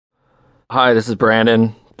Hi, this is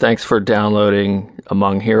Brandon. Thanks for downloading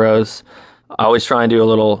Among Heroes. I always try and do a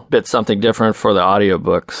little bit something different for the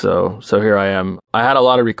audiobook, so here I am. I had a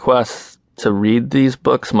lot of requests to read these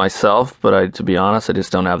books myself, but to be honest, I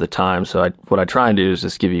just don't have the time. So what I try and do is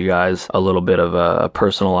just give you guys a little bit of a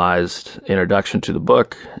personalized introduction to the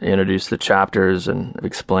book, introduce the chapters, and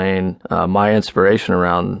explain my inspiration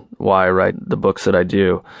around why I write the books that I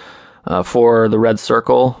do. For The Red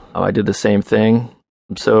Circle, I did the same thing.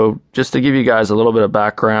 So just to give you guys a little bit of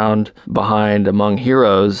background behind Among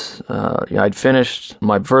Heroes, I'd finished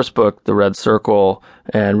my first book, The Red Circle,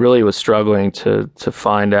 and really was struggling to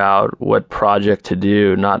find out what project to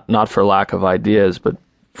do, not for lack of ideas, but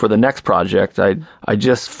for the next project. I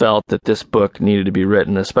just felt that this book needed to be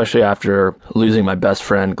written, especially after losing my best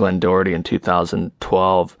friend, Glenn Doherty, in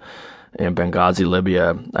 2012 in Benghazi,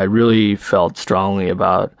 Libya. I really felt strongly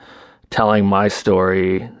about telling my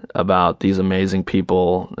story about these amazing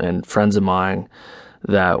people and friends of mine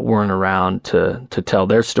that weren't around to tell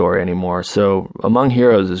their story anymore. So Among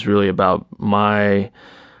Heroes is really about my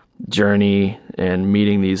journey and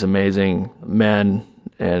meeting these amazing men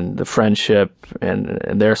and the friendship and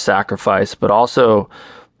their sacrifice, but also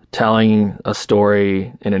telling a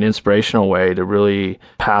story in an inspirational way to really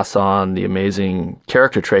pass on the amazing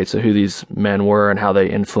character traits of who these men were and how they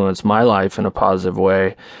influenced my life in a positive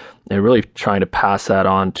way, and really trying to pass that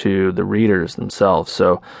on to the readers themselves.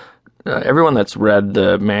 So everyone that's read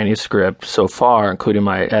the manuscript so far, including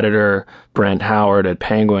my editor, Brent Howard at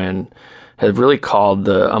Penguin, have really called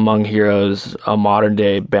the Among Heroes a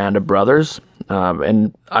modern-day band of brothers.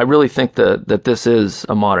 And I really think that this is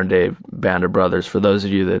a modern-day band of brothers, for those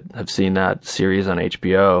of you that have seen that series on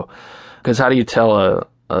HBO. Because how do you tell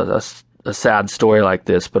a sad story like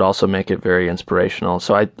this, but also make it very inspirational?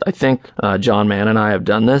 So I think John Mann and I have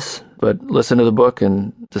done this, but listen to the book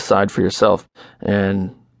and decide for yourself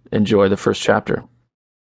and enjoy the first chapter.